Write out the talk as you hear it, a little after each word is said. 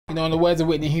You know, in the words of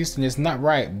Whitney Houston, it's not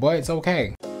right, but it's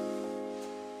okay.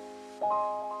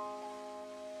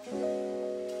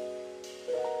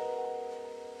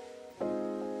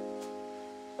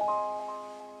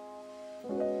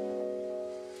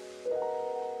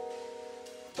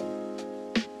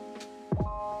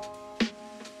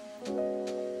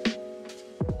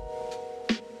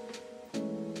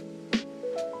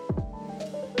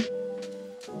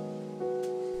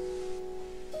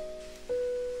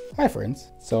 Hi friends,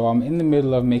 so I'm in the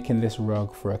middle of making this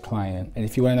rug for a client, and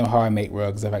if you want to know how I make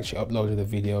rugs, I've actually uploaded a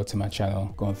video to my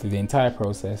channel going through the entire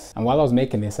process. And while I was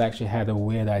making this, I actually had a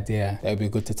weird idea that it would be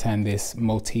good to turn this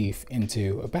motif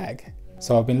into a bag.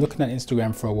 So I've been looking at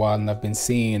Instagram for a while and I've been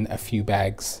seeing a few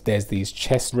bags. There's these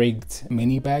chest rigged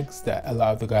mini bags that a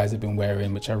lot of the guys have been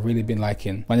wearing, which I've really been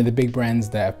liking. One of the big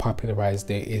brands that have popularized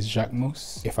it is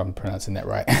Jacquemus, if I'm pronouncing that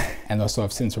right. And also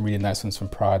I've seen some really nice ones from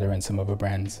Prada and some other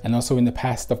brands. And also in the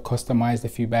past, I've customized a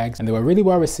few bags and they were really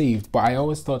well received, but I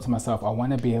always thought to myself, I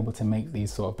want to be able to make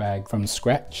these sort of bags from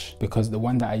scratch, because the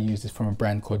one that I use is from a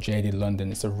brand called JD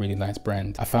London. It's a really nice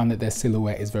brand. I found that their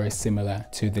silhouette is very similar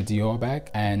to the Dior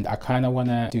bag, and I kind of want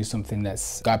to do something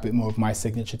that's got a bit more of my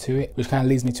signature to it, which kind of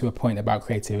leads me to a point about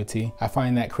creativity. I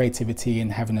find that creativity and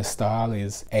having a style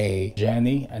is a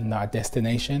journey and not a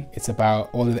destination. It's about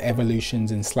all of the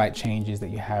evolutions and slight changes that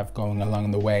you have going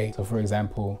along the way. So for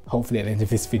example, hopefully at the end of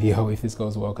this video, if this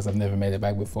goes well, because I've never made a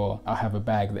bag before, I'll have a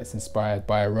bag that's inspired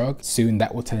by a rug. Soon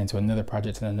that will turn into another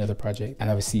project and another project. And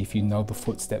obviously if you know the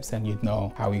footsteps, then you'd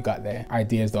know how we got there.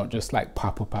 Ideas don't just like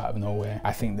pop up out of nowhere.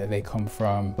 I think that they come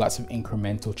from lots of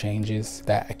incremental changes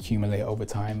that accumulate over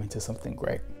time into something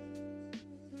great.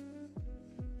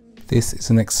 This is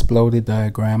an exploded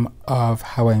diagram of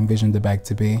how I envisioned the bag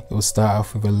to be. It will start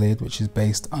off with a lid which is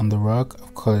based on the rug.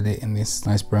 I've colored it in this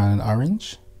nice brown and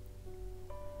orange.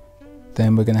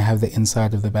 Then we're going to have the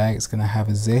inside of the bag. It's going to have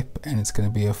a zip and it's going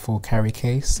to be a full carry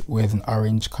case with an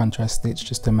orange contrast stitch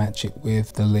just to match it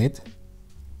with the lid.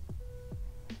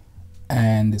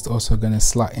 And it's also going to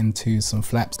slot into some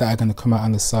flaps that are going to come out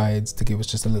on the sides to give us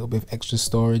just a little bit of extra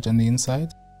storage on the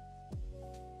inside.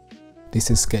 This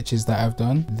is sketches that I've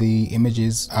done. The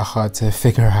images are hard to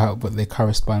figure out, but they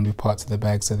correspond with parts of the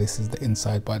bag. So this is the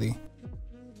inside body.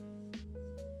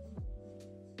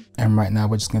 And right now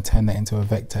we're just going to turn that into a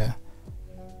vector.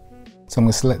 So I'm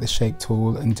going to select the shape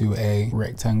tool and do a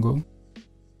rectangle.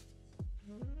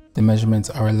 The measurements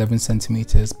are 11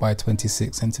 centimeters by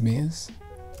 26 centimeters.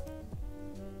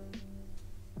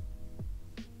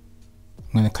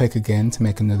 I'm going to click again to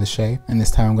make another shape, and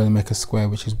this time I'm going to make a square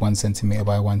which is 1 centimeter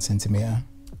by 1 centimeter.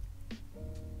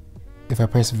 If I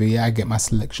press V, I get my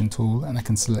selection tool and I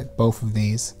can select both of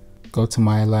these, go to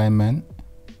my alignment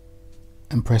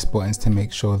and press buttons to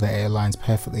make sure that it aligns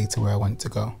perfectly to where I want it to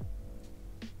go.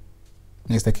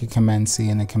 Next I click Command C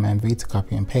and then Command V to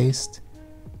copy and paste,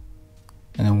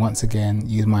 and then once again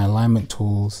use my alignment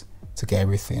tools to get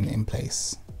everything in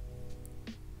place.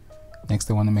 Next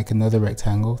I want to make another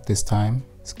rectangle. This time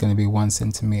it's going to be 1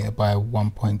 centimeter by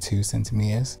 1.2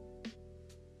 centimeters.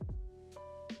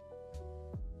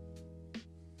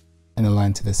 And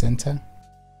align to the center.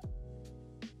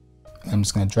 I'm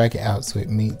just going to drag it out so it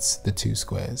meets the two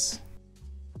squares,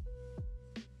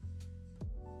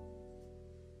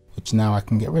 which now I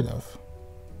can get rid of.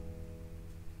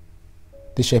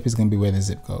 This shape is going to be where the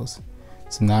zip goes.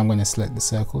 So now I'm going to select the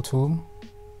circle tool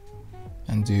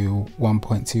and do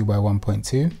 1.2 by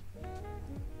 1.2,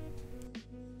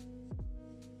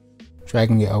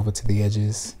 dragging it over to the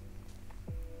edges.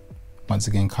 Once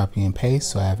again copy and paste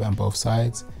so I have it on both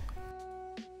sides,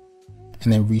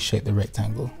 and then reshape the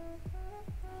rectangle.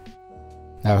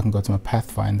 Now I can go to my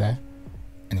pathfinder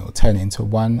and it will turn it into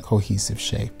one cohesive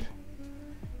shape.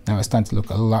 Now it's starting to look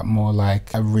a lot more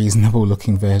like a reasonable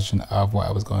looking version of what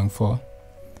I was going for.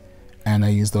 And I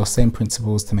use those same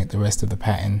principles to make the rest of the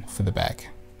pattern for the bag.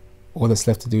 All that's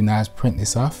left to do now is print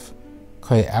this off,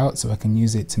 cut it out so I can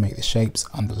use it to make the shapes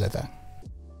on the leather.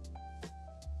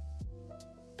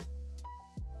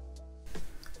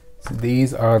 So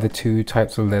these are the two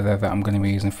types of leather that I'm going to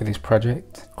be using for this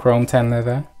project: chrome tan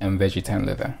leather and veggie tan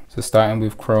leather. So starting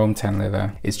with chrome tan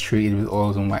leather, it's treated with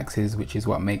oils and waxes, which is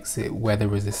what makes it weather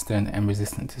resistant and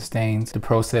resistant to stains. The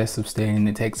process of staining,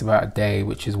 it takes about a day,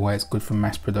 which is why it's good for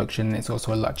mass production. It's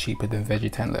also a lot cheaper than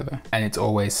veggie tan leather, and it's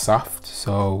always soft.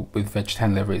 So with veggie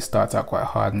tan leather it starts out quite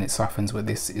hard and it softens, but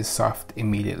this is soft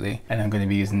immediately. And I'm going to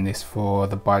be using this for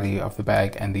the body of the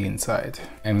bag and the inside.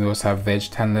 And we also have veg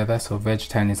tan leather. So veg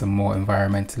tan is a more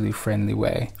environmentally friendly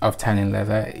way of tanning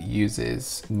leather. It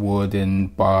uses wood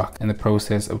and bark, and the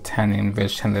process of tanning veg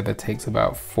tan leather takes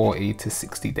about 40 to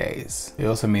 60 days. It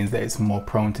also means that it's more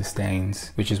prone to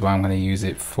stains, which is why I'm going to use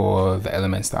it for the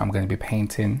elements that I'm going to be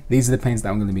painting. These are the paints that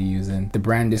I'm going to be using. The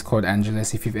brand is called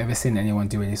Angelus. If you've ever seen anyone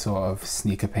do any sort of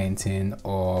sneaker painting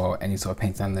or any sort of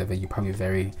paint on leather, you're probably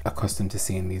very accustomed to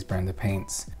seeing these brand of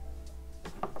paints.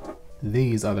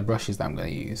 These are the brushes that I'm going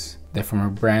to use. They're from a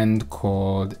brand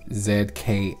called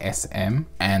ZKSM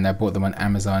and I bought them on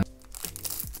Amazon.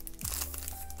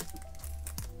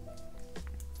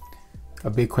 A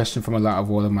big question from a lot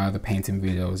of all of my other painting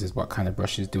videos is what kind of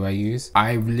brushes do I use?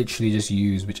 I literally just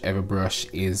use whichever brush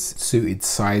is suited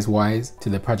size-wise to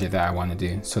the project that I want to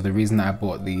do. So the reason that I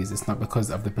bought these, it's not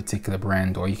because of the particular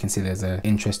brand, or you can see there's an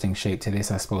interesting shape to this,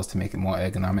 I suppose, to make it more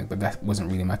ergonomic, but that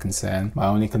wasn't really my concern. My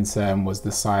only concern was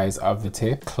the size of the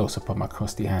tip. Close up on my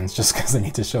crusty hands just because I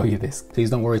need to show you this. Please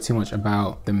don't worry too much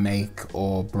about the make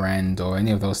or brand or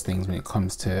any of those things when it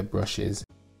comes to brushes.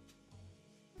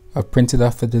 I've printed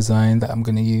off the design that I'm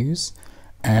going to use,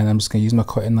 and I'm just going to use my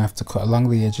cutting knife to cut along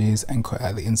the edges and cut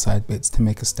out the inside bits to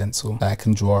make a stencil that I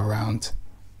can draw around.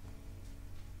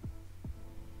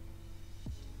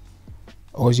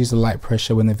 Always use a light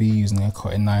pressure whenever you're using a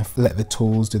cutting knife. Let the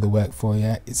tools do the work for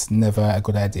you. It's never a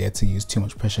good idea to use too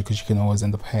much pressure because you can always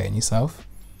end up hurting yourself.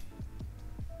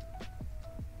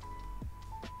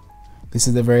 This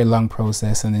is a very long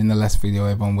process, and in the last video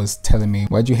everyone was telling me,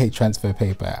 why do you hate transfer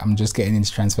paper? I'm just getting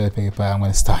into transfer paper. I'm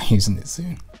going to start using it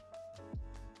soon.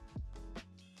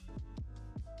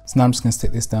 So now I'm just going to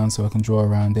stick this down so I can draw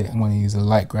around it. I'm going to use a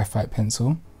light graphite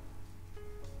pencil.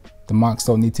 The marks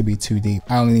don't need to be too deep.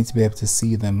 I only need to be able to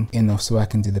see them enough so I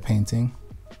can do the painting.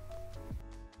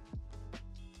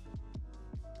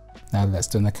 Now that that's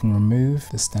done, I can remove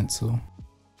the stencil.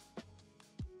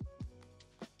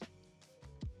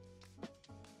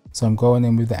 So I'm going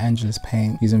in with the Angelus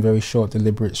paint, using very short,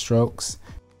 deliberate strokes.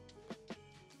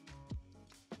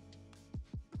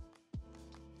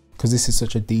 Because this is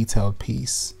such a detailed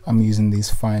piece, I'm using these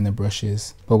finer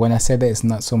brushes. But when I say that it's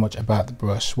not so much about the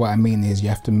brush, what I mean is you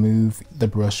have to move the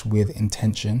brush with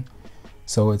intention.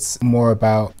 So it's more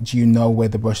about, do you know where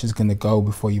the brush is going to go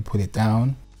before you put it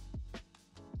down?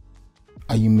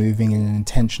 Are you moving in an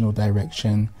intentional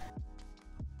direction?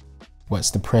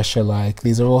 What's the pressure like?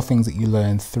 These are all things that you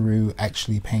learn through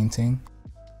actually painting.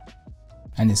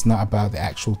 And it's not about the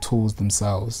actual tools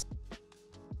themselves.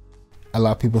 A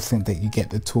lot of people think that you get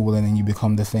the tool and then you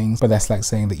become the thing, but that's like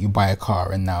saying that you buy a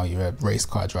car and now you're a race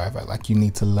car driver. Like, you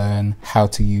need to learn how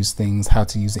to use things, how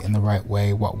to use it in the right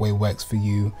way, what way works for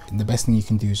you. And the best thing you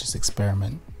can do is just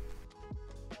experiment.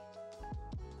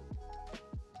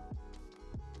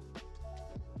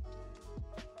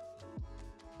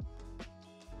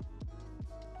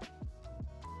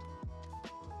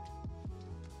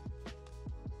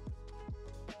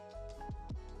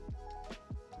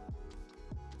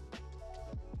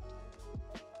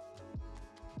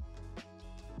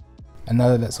 And now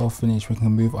that that's all finished, we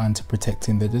can move on to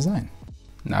protecting the design.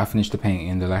 Now I finished the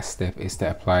painting, the last step is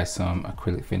to apply some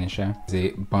acrylic finisher.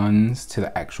 It bonds to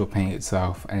the actual paint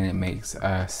itself and it makes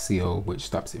a seal which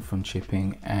stops it from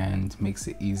chipping and makes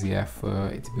it easier for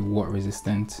it to be water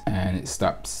resistant, and it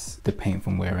stops the paint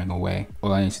from wearing away.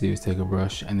 All I need to do is take a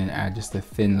brush and then add just a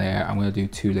thin layer. I'm going to do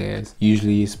 2 layers.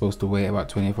 Usually you're supposed to wait about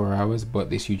 24 hours, but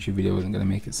this YouTube video isn't going to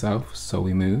make itself, so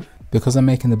we move. Because I'm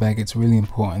making the bag, it's really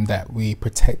important that we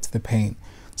protect the paint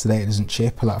so that it doesn't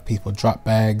chip. A lot of people drop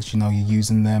bags, you know, you're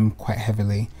using them quite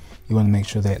heavily. You want to make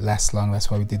sure that it lasts long. That's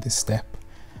why we did this step.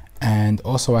 And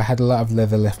also I had a lot of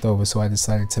leather left over, so I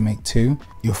decided to make 2.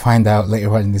 You'll find out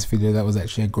later on in this video that was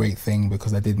actually a great thing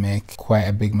because I did make quite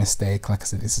a big mistake. Like I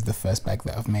said, this is the first bag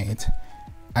that I've made.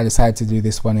 I decided to do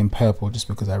this one in purple just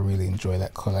because I really enjoy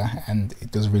that color and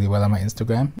it does really well on my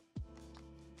Instagram.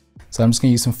 So I'm just going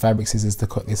to use some fabric scissors to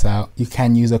cut this out. You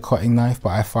can use a cutting knife,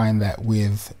 but I find that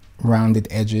with rounded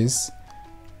edges,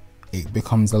 it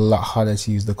becomes a lot harder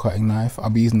to use the cutting knife. I'll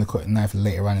be using the cutting knife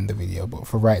later on in the video, but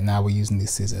for right now we're using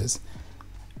these scissors.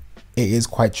 It is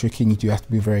quite tricky and you do have to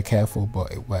be very careful,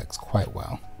 but it works quite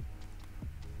well.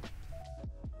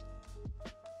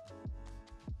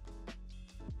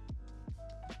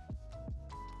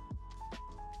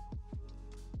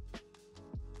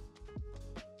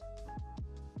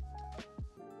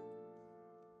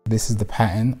 This is the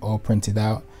pattern all printed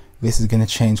out. This is going to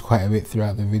change quite a bit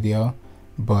throughout the video,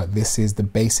 but this is the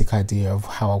basic idea of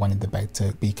how I wanted the bag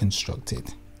to be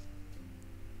constructed.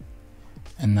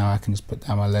 And now I can just put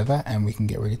down my leather and we can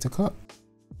get ready to cut.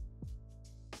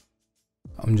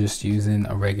 I'm just using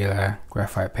a regular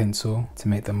graphite pencil to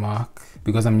make the mark.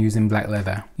 Because I'm using black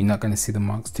leather, you're not going to see the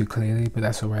marks too clearly, but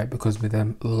that's alright because with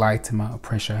a light amount of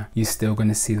pressure, you're still going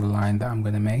to see the line that I'm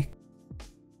going to make.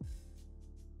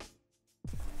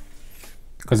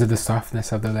 Because of the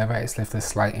softness of the leather, it's left a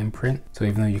slight imprint. So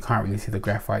even though you can't really see the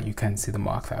graphite, you can see the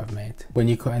mark that I've made. When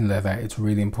you're cutting leather, it's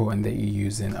really important that you're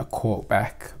using a cork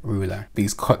back ruler.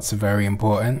 These cuts are very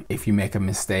important. If you make a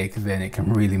mistake, then it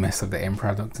can really mess up the end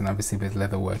product. And obviously with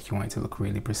leather work, you want it to look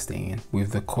really pristine.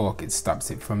 With the cork, it stops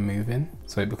it from moving.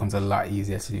 So it becomes a lot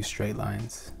easier to do straight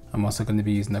lines. I'm also going to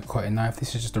be using a cutting knife.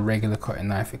 This is just a regular cutting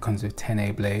knife. It comes with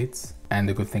 10A blades. And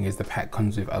the good thing is the pack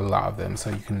comes with a lot of them.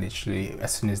 So you can literally,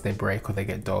 as soon as they break or they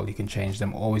get dull, you can change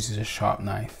them. Always use a sharp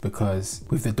knife, because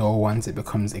with the dull ones, it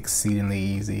becomes exceedingly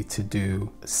easy to do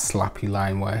sloppy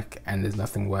line work. And there's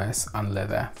nothing worse on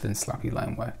leather than sloppy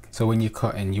line work. So when you're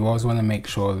cutting, you always want to make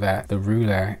sure that the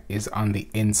ruler is on the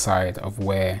inside of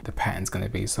where the pattern's going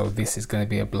to be. So this is going to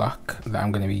be a block that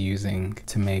I'm going to be using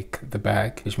to make the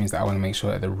bag, which means that I want to make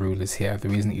sure that the ruler's here. The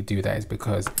reason that you do that is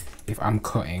because if I'm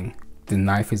cutting, the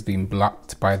knife is being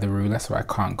blocked by the ruler, so I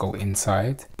can't go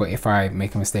inside. But if I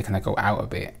make a mistake and I go out a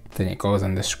bit, then it goes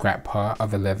on the scrap part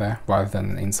of the leather rather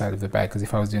than the inside of the bag. Because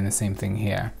if I was doing the same thing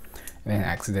here, and then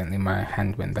accidentally my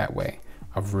hand went that way,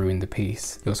 I've ruined the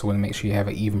piece. You also want to make sure you have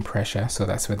an even pressure, so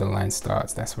that's where the line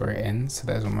starts, that's where it ends. So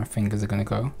that's where my fingers are going to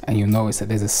go. And you'll notice that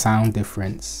there's a sound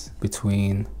difference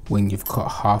between when you've cut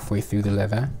halfway through the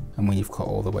leather and when you've cut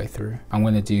all the way through. I'm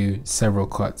going to do several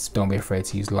cuts. Don't be afraid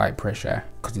to use light pressure,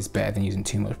 because it's better than using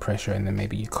too much pressure and then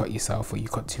maybe you cut yourself or you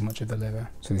cut too much of the leather.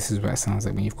 So this is what it sounds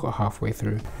like when you've cut halfway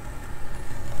through.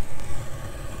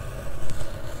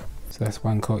 So that's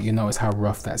one cut. You notice how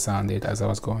rough that sounded as I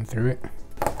was going through it.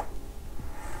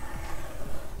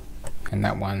 And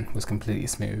that one was completely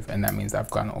smooth, and that means that I've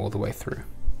gone all the way through.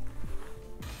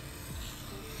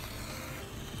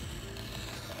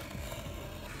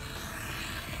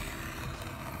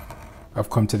 I've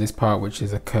come to this part, which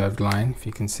is a curved line, if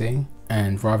you can see.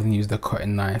 And rather than use the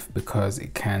cutting knife, because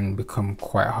it can become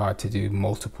quite hard to do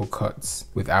multiple cuts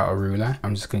without a ruler,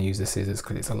 I'm just going to use the scissors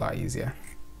because it's a lot easier.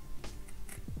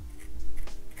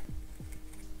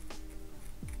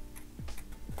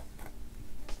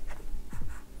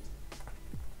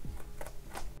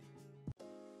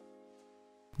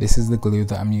 This is the glue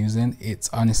that I'm using. It's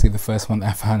honestly the first one that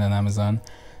I found on Amazon.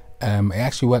 It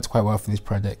actually works quite well for this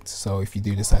project, so if you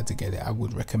do decide to get it, I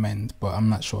would recommend, but I'm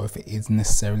not sure if it is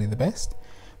necessarily the best.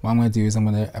 What I'm going to do is I'm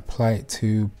going to apply it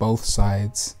to both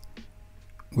sides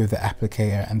with the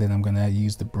applicator, and then I'm going to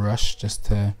use the brush just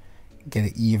to get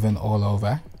it even all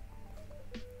over.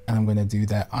 And I'm going to do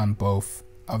that on both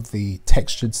of the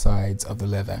textured sides of the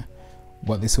leather.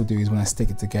 What this will do is when I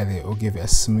stick it together, it will give it a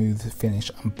smooth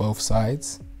finish on both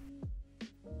sides.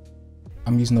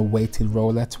 I'm using a weighted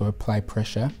roller to apply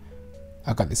pressure.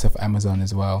 I got this off Amazon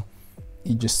as well.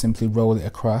 You just simply roll it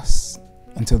across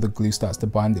until the glue starts to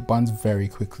bond. It bonds very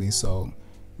quickly, so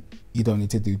you don't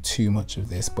need to do too much of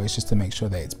this, but it's just to make sure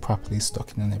that it's properly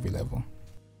stuck in on every level.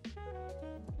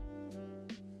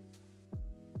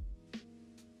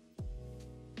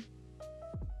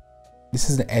 This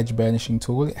is the edge burnishing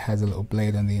tool. It has a little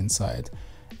blade on the inside,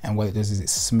 and what it does is it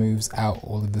smooths out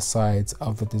all of the sides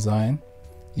of the design.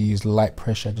 You use light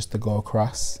pressure just to go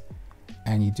across,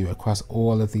 and you do it across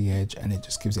all of the edge, and it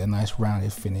just gives it a nice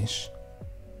rounded finish.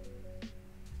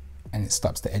 And it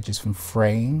stops the edges from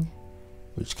fraying,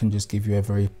 which can just give you a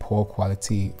very poor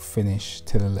quality finish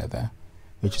to the leather,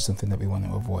 which is something that we want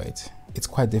to avoid. It's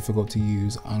quite difficult to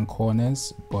use on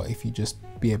corners, but if you just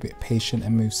be a bit patient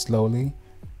and move slowly,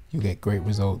 you'll get great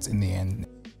results in the end.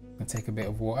 I'm gonna take a bit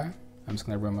of water. I'm just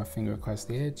gonna run my finger across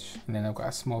the edge, and then I've got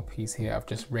a small piece here of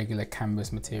just regular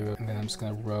canvas material, and then I'm just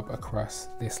gonna rub across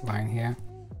this line here.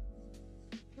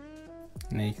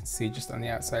 And then you can see just on the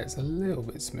outside it's a little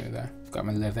bit smoother. I've got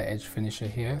my leather edge finisher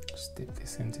here. Just dip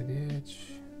this into the edge.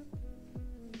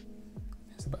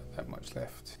 There's about that much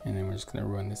left. And then we're just gonna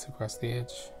run this across the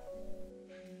edge.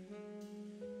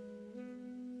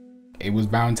 It was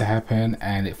bound to happen,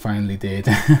 and it finally did.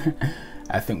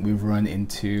 I think we've run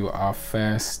into our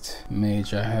first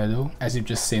major hurdle. As you've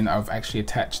just seen, I've actually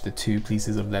attached the two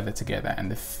pieces of leather together, and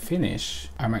the finish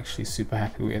I'm actually super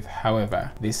happy with.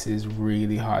 However, this is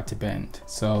really hard to bend.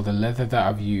 So the leather that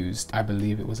I've used, I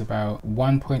believe it was about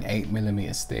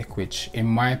 1.8mm thick, which in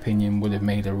my opinion would have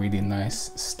made a really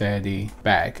nice sturdy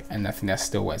bag, and I think that's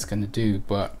still what it's going to do.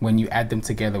 But when you add them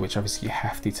together, which obviously you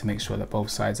have to make sure that both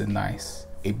sides are nice,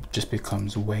 it just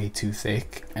becomes way too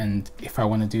thick. And if I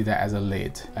want to do that as a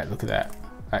lid, like look at that,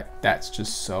 like that's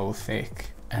just so thick,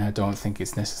 and I don't think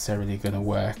it's necessarily going to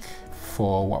work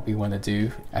for what we want to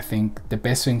do. I think the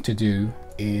best thing to do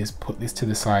is put this to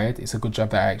the side. It's a good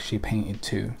job that I actually painted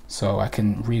too, so I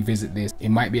can revisit this. It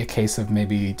might be a case of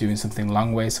maybe doing something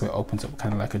long way so it opens up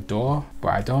kind of like a door, but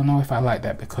I don't know if I like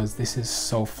that because this is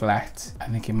so flat. I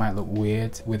think it might look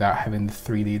weird without having the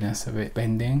 3D-ness of it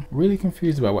bending. Really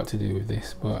confused about what to do with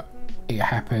this, but it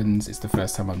happens. It's the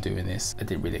first time I'm doing this. I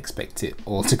didn't really expect it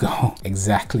all to go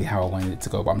exactly how I wanted it to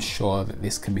go, but I'm sure that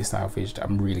this can be salvaged.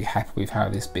 I'm really happy with how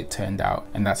this bit turned out,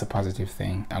 and that's a positive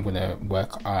thing. I'm gonna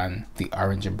work on the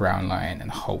orange and brown line,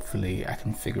 and hopefully I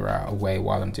can figure out a way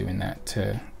while I'm doing that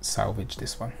to salvage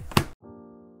this one.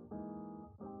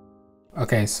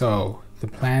 Okay, so the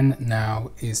plan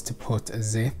now is to put a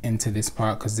zip into this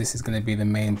part because this is going to be the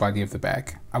main body of the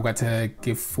bag. I've got to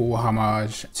give full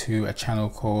homage to a channel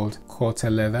called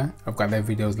CurrieGOAT Leather. I've got their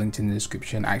videos linked in the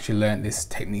description. I actually learned this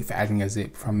technique for adding a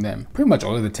zip from them. Pretty much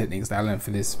all of the techniques that I learned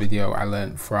for this video, I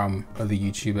learned from other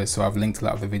YouTubers. So I've linked a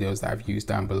lot of the videos that I've used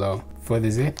down below. For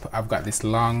the zip, I've got this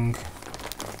long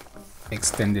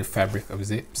extended fabric of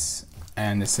zips.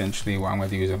 And essentially what I'm going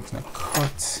to do is I'm going to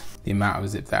cut the amount of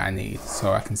zip that I need.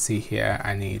 So I can see here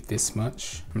I need this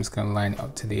much. I'm just going to line it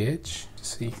up to the edge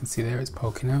just so you can see there it's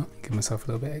poking out. Give myself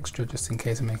a little bit extra just in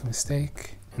case I make a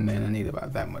mistake. And then I need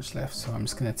about that much left. So I'm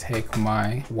just going to take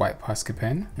my white Posca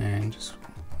pen and just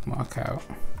mark out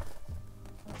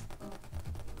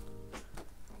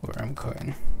where I'm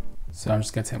cutting. So I'm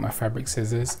just going to take my fabric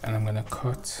scissors and I'm going to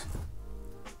cut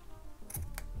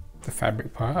the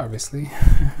fabric part, obviously.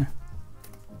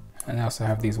 And I also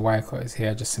have these wire cutters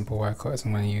here, just simple wire cutters.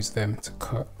 I'm going to use them to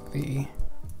cut the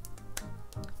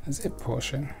zip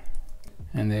portion.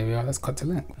 And there we are, let's cut to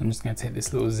length. I'm just going to take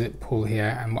this little zip pull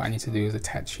here, and what I need to do is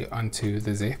attach it onto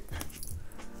the zip.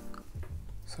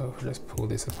 So if I just pull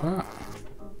this apart,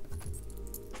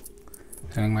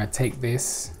 and I'm going to take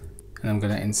this and I'm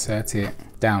going to insert it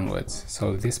downwards.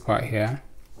 So this part here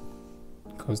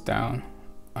goes down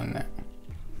on that.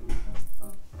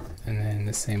 And then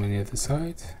the same on the other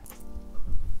side.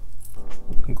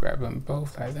 Grab them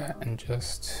both like that and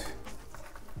just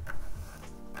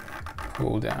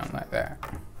pull down like that,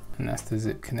 and that's the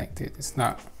zip connected. It's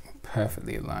not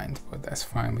perfectly aligned, but that's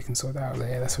fine, we can sort that out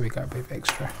later. That's why we got a bit of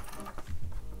extra.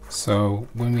 So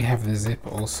when we have the zip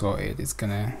all sorted, it's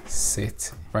gonna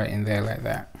sit right in there like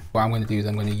that. What I'm gonna do is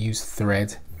I'm gonna use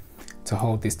thread to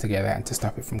hold this together and to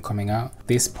stop it from coming out.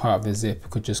 This part of the zip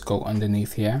could just go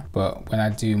underneath here, but when I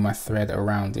do my thread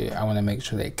around it, I want to make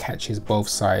sure that it catches both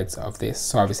sides of this.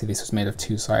 So obviously this was made of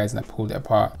two sides and I pulled it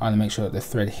apart. I want to make sure that the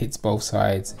thread hits both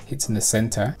sides, hits in the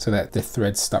center, so that the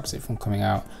thread stops it from coming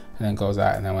out and then goes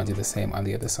out, and I want to do the same on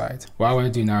the other side. What I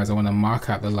want to do now is I want to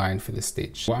mark out the line for the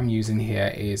stitch. What I'm using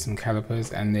here is some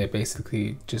calipers, and they're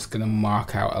basically just going to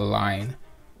mark out a line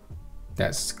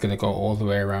that's gonna go all the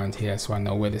way around here, so I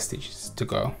know where the stitch is to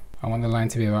go. I want the line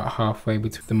to be about halfway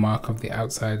between the mark of the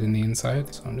outside and the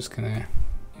inside, so I'm just gonna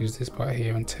use this part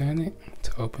here and turn it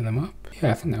to open them up.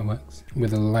 Yeah, I think that works.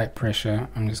 With a light pressure,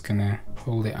 I'm just gonna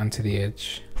hold it onto the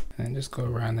edge and then just go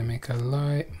around and make a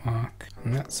light mark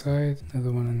on that side,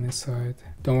 another one on this side.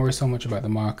 Don't worry so much about the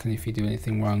marking if you do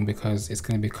anything wrong, because it's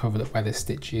gonna be covered up by the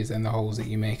stitches and the holes that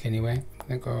you make anyway. I'm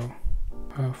gonna go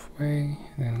halfway,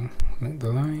 then link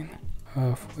the line.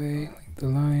 Halfway, link the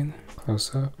line,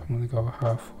 close up, I'm going to go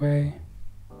halfway,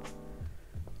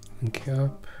 link it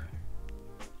up,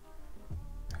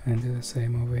 and do the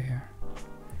same over here.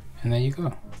 And there you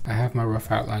go. I have my rough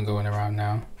outline going around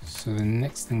now. So the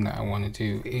next thing that I want to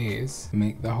do is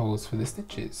make the holes for the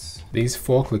stitches. These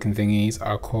fork looking thingies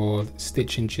are called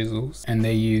stitching chisels, and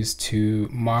they're used to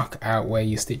mark out where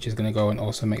your stitch is going to go and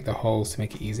also make the holes to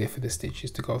make it easier for the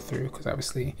stitches to go through, because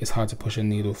obviously it's hard to push a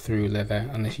needle through leather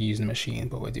unless you're using a machine,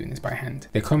 but we're doing this by hand.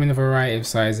 They come in a variety of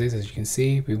sizes, as you can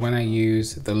see. We want to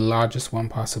use the largest one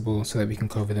possible so that we can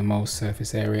cover the most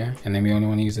surface area, and then we only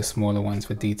want to use the smaller ones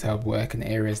for detailed work and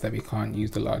areas that we can't use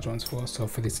the large ones for. So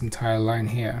for this entire line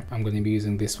here, I'm going to be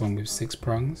using this one with 6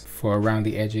 prongs. For around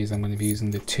the edges, I'm going to be using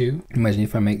the 2. Imagine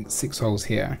if I make 6 holes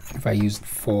here. If I use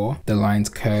 4, the line's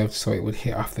curved, so it would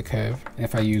hit off the curve. And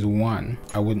if I use 1,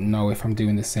 I wouldn't know if I'm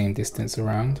doing the same distance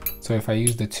around. So if I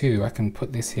use the 2, I can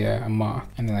put this here and mark,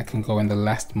 and then I can go in the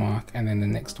last mark and then the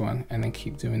next one, and then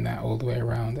keep doing that all the way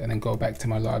around, and then go back to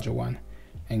my larger one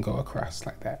and go across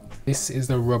like that. This is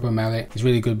the rubber mallet. It's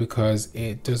really good because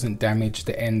it doesn't damage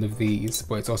the end of these,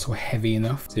 but it's also heavy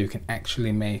enough so you can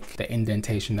actually make the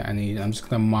indentation that I need. I'm just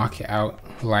gonna mark it out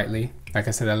lightly. Like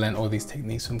I said, I learned all these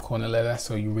techniques from Corner Leather,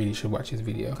 so you really should watch his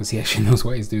video because he actually knows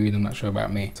what he's doing. I'm not sure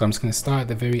about me. So I'm just gonna start at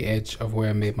the very edge of where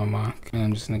I made my mark, and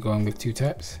I'm just gonna go in with 2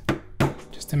 taps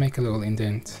just to make a little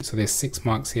indent. So there's 6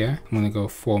 marks here. I'm gonna go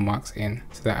 4 marks in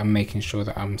so that I'm making sure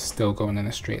that I'm still going in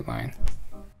a straight line.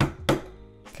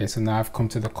 Okay, so now I've come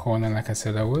to the corner like I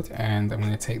said I would, and I'm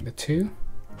going to take the 2.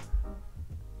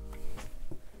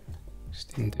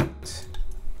 Just indent.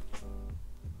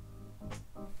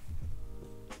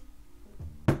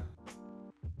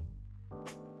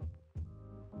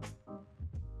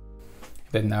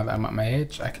 Then now that I'm at my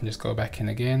edge, I can just go back in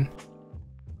again.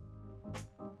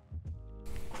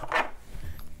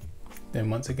 Then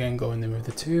once again, going in with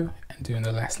the 2 and doing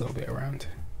the last little bit around.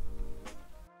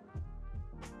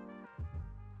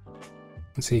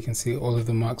 And so you can see all of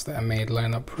the marks that I made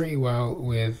line up pretty well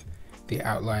with the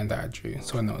outline that I drew,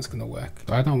 so I know it's gonna work.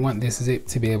 So I don't want this zip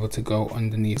to be able to go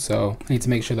underneath, so I need to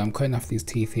make sure that I'm cutting off these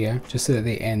teeth here, just so that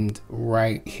they end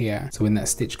right here. So when that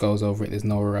stitch goes over it, there's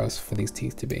nowhere else for these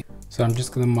teeth to be. So I'm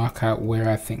just gonna mark out where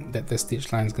I think that the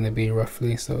stitch line is gonna be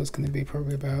roughly. So it's gonna be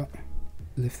probably about,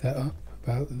 lift that up,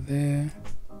 about there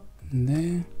and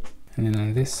there. And then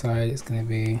on this side, it's gonna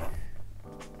be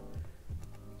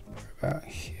about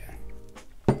here.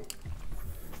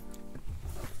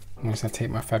 I'm just gonna take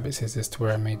my fabric scissors to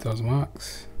where I made those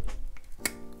marks.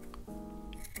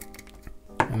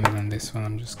 And then on this one,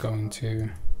 I'm just going to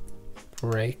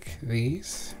break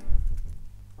these.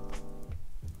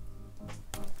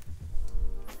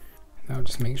 And I'll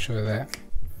just make sure that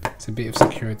it's a bit of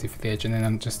security for the edge. And then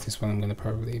on just this one, I'm gonna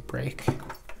probably break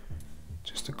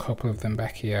just a couple of them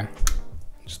back here.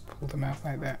 Just pull them out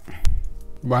like that.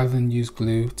 Rather than use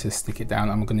glue to stick it down,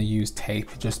 I'm going to use tape,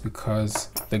 just because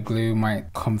the glue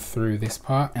might come through this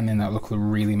part and then that'll look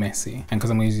really messy. And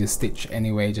because I'm going to use a stitch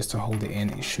anyway just to hold it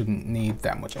in, it shouldn't need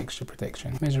that much extra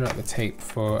protection. Measure out the tape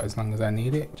for as long as I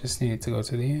need it. Just need it to go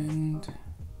to the end.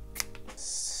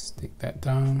 Stick that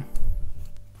down.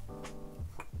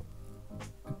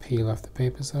 Peel off the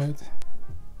paper side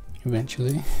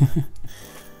eventually.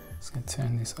 Just going to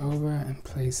turn this over and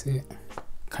place it.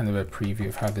 Kind of a preview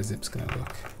of how the zip's gonna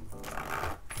look.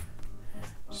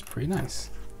 It's pretty nice.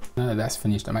 Now that that's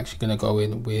finished, I'm actually gonna go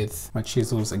in with my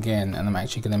chisels again, and I'm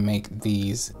actually gonna make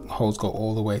these holes go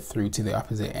all the way through to the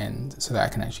opposite end so that I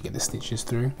can actually get the stitches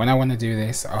through. When I wanna do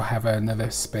this, I'll have another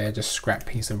spare, just scrap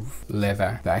piece of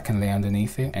leather that I can lay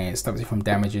underneath it, and it stops it from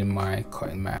damaging my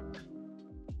cutting mat.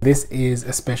 This is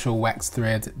a special wax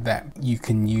thread that you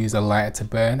can use a lighter to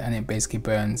burn, and it basically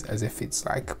burns as if it's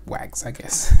like wax, I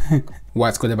guess.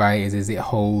 What's good about it is it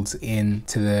holds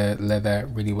into the leather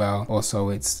really well. Also,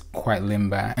 it's quite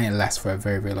limber and it lasts for a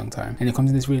very, very long time. And it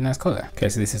comes in this really nice color. Okay,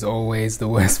 so this is always the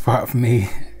worst part for me.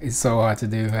 It's so hard to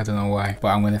do, I don't know why. But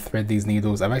I'm gonna thread these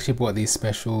needles. I've actually bought these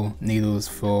special needles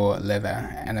for leather,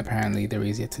 and apparently they're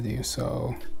easier to do,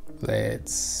 so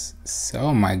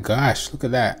oh my gosh, look at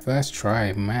that. First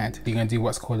try, mad. You're gonna do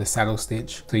what's called a saddle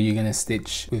stitch. So you're gonna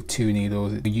stitch with 2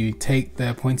 needles. You take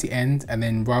the pointy end, and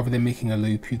then rather than making a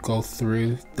loop, you go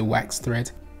through the wax thread.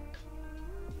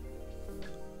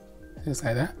 Just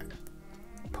like that.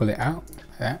 Pull it out,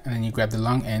 like that, and then you grab the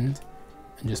long end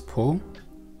and just pull.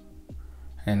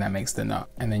 And that makes the knot.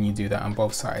 And then you do that on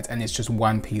both sides. And it's just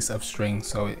one piece of string,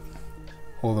 so it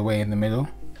all the way in the middle.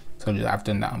 So I've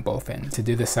done that on both ends. To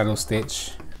do the saddle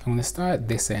stitch, I'm gonna start at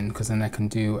this end, because then I can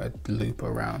do a loop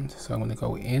around. So I'm gonna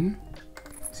go in,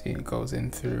 see it goes in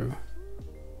through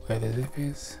where the zip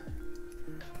is.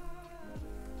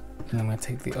 And I'm gonna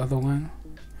take the other one,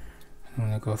 and I'm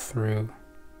gonna go through,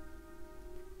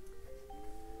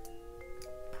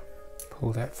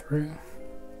 pull that through,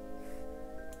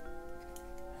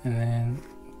 and then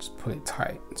just put it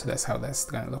tight. So that's how that's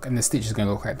gonna look, and the stitch is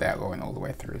gonna look like that going all the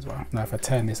way through as well. Now if I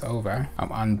turn this over,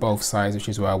 I'm on both sides, which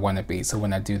is where I want to be. So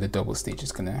when I do the double stitch,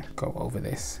 it's gonna go over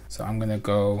this. So I'm gonna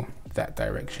go that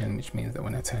direction, which means that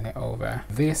when I turn it over,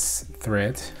 this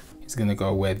thread is gonna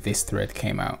go where this thread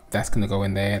came out. That's gonna go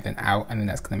in there, then out, and then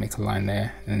that's gonna make a line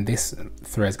there. And this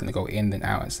thread is gonna go in, then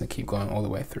out. It's gonna keep going all the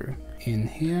way through. In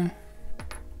here,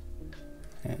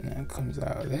 and then it comes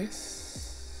out of this.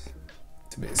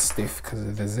 It's a bit stiff because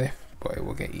of the zip, but it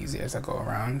will get easier as I go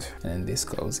around. And then this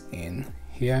goes in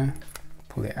here,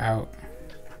 pull it out,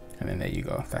 and then there you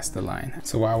go, that's the line.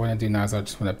 So what I want to do now is I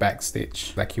just want to back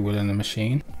stitch like you would on the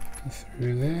machine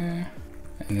through there,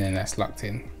 and then that's locked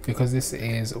in. Because this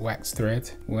is wax thread,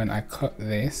 when I cut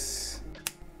this,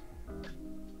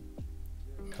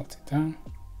 melt it down,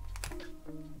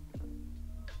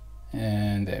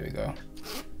 and there we go,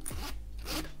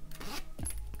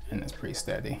 and it's pretty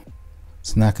steady.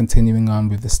 So now continuing on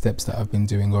with the steps that I've been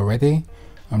doing already,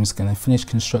 I'm just going to finish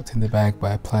constructing the bag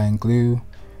by applying glue,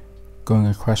 going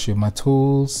across with my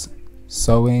tools,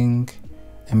 sewing,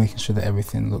 and making sure that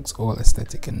everything looks all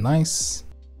aesthetic and nice.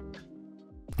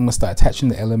 I'm going to start attaching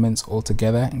the elements all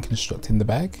together and constructing the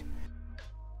bag.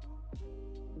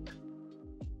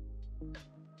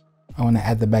 I want to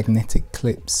add the magnetic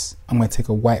clips. I'm going to take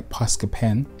a white Posca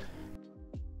pen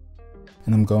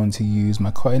and I'm going to use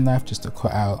my cutting knife just to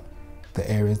cut out the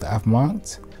areas that I've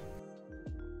marked.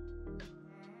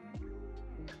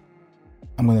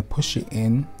 I'm going to push it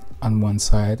in on one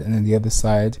side, and then the other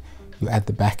side you add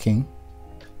the backing.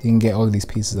 You can get all of these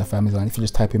pieces off Amazon if you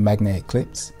just type in magnetic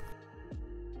clips.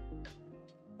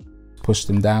 Push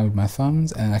them down with my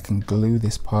thumbs and I can glue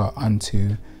this part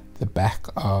onto the back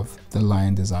of the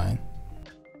lion design.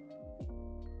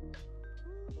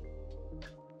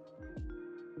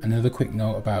 Another quick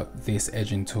note about this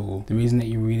edging tool. The reason that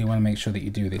you really want to make sure that you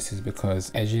do this is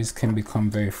because edges can become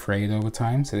very frayed over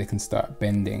time, so they can start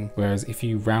bending. Whereas if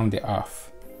you round it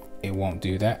off, it won't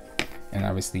do that. And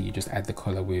obviously you just add the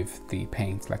color with the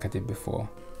paint like I did before.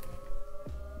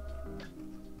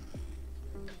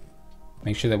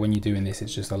 Make sure that when you're doing this,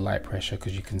 it's just a light pressure,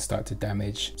 because you can start to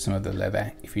damage some of the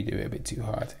leather if you do it a bit too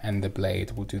hard, and the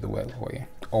blade will do the work for you.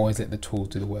 Always let the tool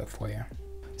do the work for you.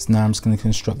 So now I'm just going to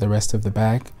construct the rest of the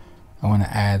bag. I want to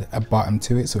add a bottom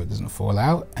to it so it doesn't fall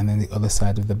out, and then the other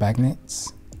side of the bag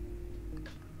knits.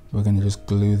 We're going to just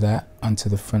glue that onto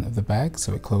the front of the bag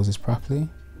so it closes properly.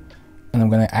 And I'm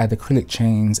going to add acrylic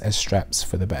chains as straps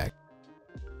for the bag.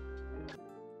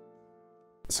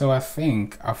 So I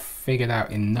think I've figured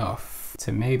out enough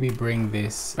to maybe bring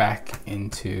this back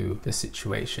into the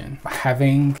situation.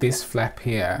 Having this flap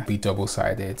here be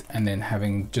double-sided and then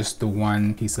having just the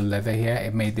one piece of leather here,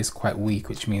 it made this quite weak,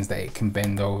 which means that it can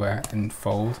bend over and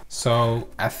fold. So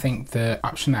I think the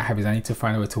option I have is I need to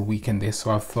find a way to weaken this.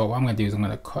 So I thought what I'm going to do is I'm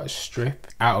going to cut a strip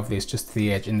out of this just to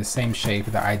the edge in the same shape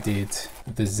that I did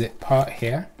the zip part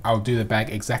here. I'll do the bag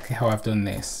exactly how I've done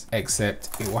this,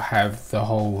 except it will have the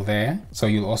hole there, so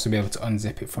you'll also be able to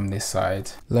unzip it from this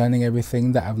side. Learning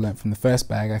everything that I've learned from the first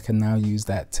bag, I can now use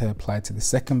that to apply to the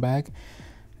second bag,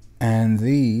 and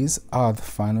these are the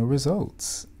final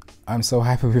results. I'm so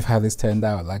happy with how this turned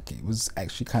out. Like, it was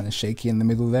actually kind of shaky in the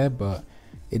middle there, but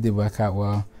it did work out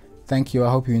well. Thank you. I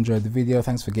hope you enjoyed the video.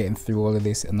 Thanks for getting through all of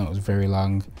this. I know it was very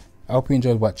long. I hope you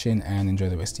enjoyed watching and enjoy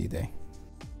the rest of your day.